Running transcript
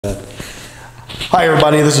Hi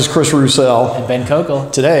everybody, this is Chris Roussel. And Ben Kokel.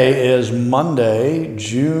 Today is Monday,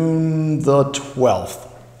 June the 12th,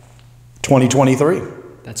 2023.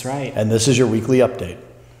 That's right. And this is your weekly update.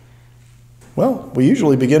 Well, we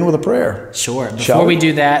usually begin with a prayer. Sure. Before we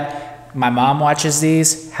do that, my mom watches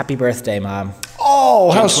these. Happy birthday, Mom. Oh,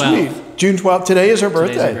 how June 12th. sweet. June 12th. Today is her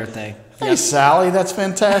birthday. Today's her birthday. Hey, Sally, that's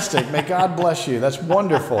fantastic. May God bless you. That's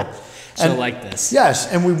wonderful. She'll like this. Yes,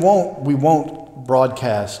 and we won't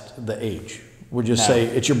broadcast the age. We'll just say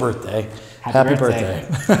it's your birthday. Happy birthday.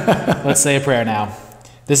 Let's say a prayer now.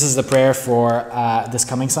 This is the prayer for this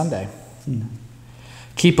coming Sunday.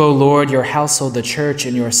 Keep, O Lord, your household, the church,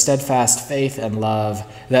 in your steadfast faith and love,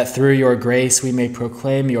 that through your grace we may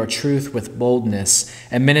proclaim your truth with boldness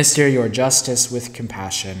and minister your justice with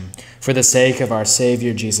compassion. For the sake of our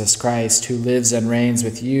Savior Jesus Christ, who lives and reigns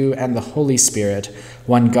with you and the Holy Spirit,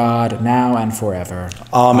 one God, now and forever.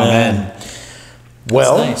 Amen.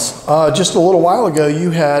 Well, nice. Just a little while ago,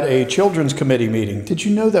 you had a children's committee meeting. Did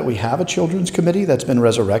you know that we have a children's committee that's been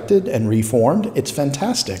resurrected and reformed? It's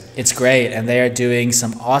fantastic. It's great, and they are doing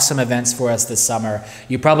some awesome events for us this summer.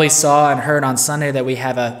 You probably saw and heard on Sunday that we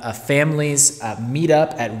have a families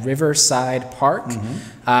meetup at Riverside Park.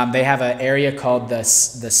 Mm-hmm. They have an area called the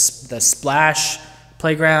Splash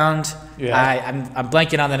Playground. Yeah. I'm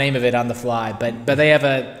blanking on the name of it on the fly, but they have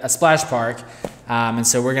a splash park. And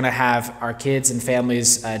so we're going to have our kids and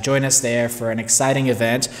families join us there for an exciting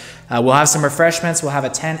event. We'll have some refreshments. We'll have a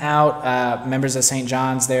tent out. Members of St.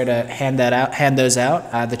 John's there to hand those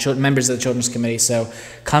out. Members of the Children's Committee. So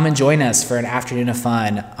come and join us for an afternoon of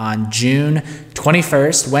fun on June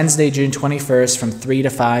 21st, Wednesday, June 21st, from 3 to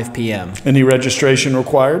 5 p.m. Any registration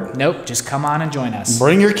required? Nope. Just come on and join us.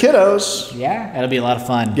 Bring your kiddos. Yeah, it'll be a lot of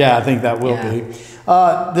fun. Yeah, I think that will be.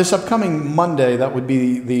 This upcoming Monday, that would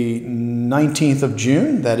be the 19th of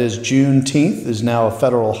June, that is Juneteenth, is now a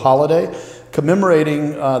federal holiday,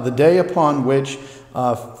 commemorating the day upon which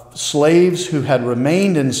slaves who had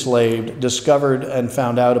remained enslaved discovered and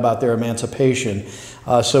found out about their emancipation.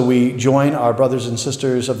 So we join our brothers and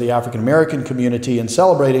sisters of the African American community in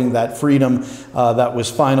celebrating that freedom that was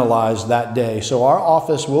finalized that day. So our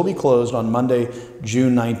office will be closed on Monday,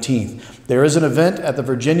 June 19th. There is an event at the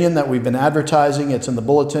Virginian that we've been advertising. It's in the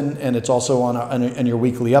bulletin, and it's also on your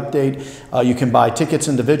weekly update. You can buy tickets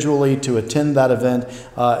individually to attend that event.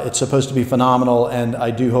 It's supposed to be phenomenal, and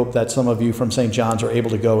I do hope that some of you from St. John's are able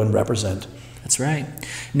to go and represent. That's right.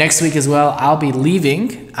 Next week as well, I'll be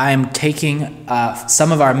leaving. I am taking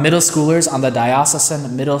some of our middle schoolers on the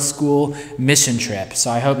Diocesan Middle School mission trip.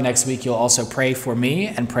 So I hope next week you'll also pray for me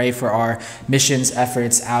and pray for our missions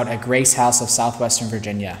efforts out at Grace House of Southwestern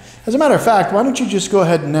Virginia. As a matter of fact, why don't you just go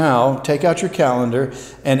ahead now, take out your calendar,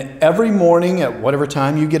 and every morning at whatever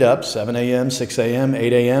time you get up, 7 a.m., 6 a.m.,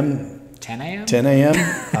 8 a.m., 10 a.m.? 10 a.m.?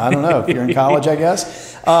 I don't know, if you're in college, I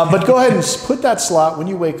guess. But go ahead and put that slot when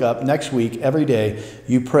you wake up next week, every day.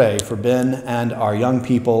 You pray for Ben and our young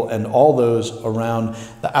people and all those around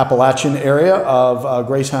the Appalachian area of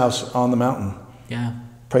Grace House on the mountain. Yeah.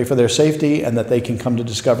 Pray for their safety and that they can come to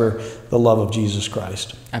discover the love of Jesus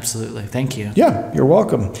Christ. Absolutely. Thank you. Yeah, you're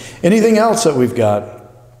welcome. Anything else that we've got?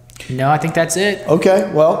 No, I think that's it.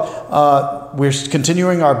 Okay, well, we're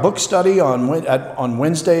continuing our book study on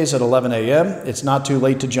Wednesdays at 11 a.m. It's not too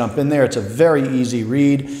late to jump in there. It's a very easy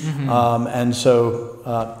read, and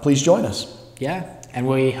so please join us. Yeah, and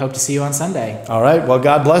we hope to see you on Sunday. All right, well,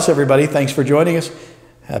 God bless everybody. Thanks for joining us.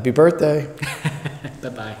 Happy birthday.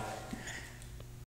 Bye-bye.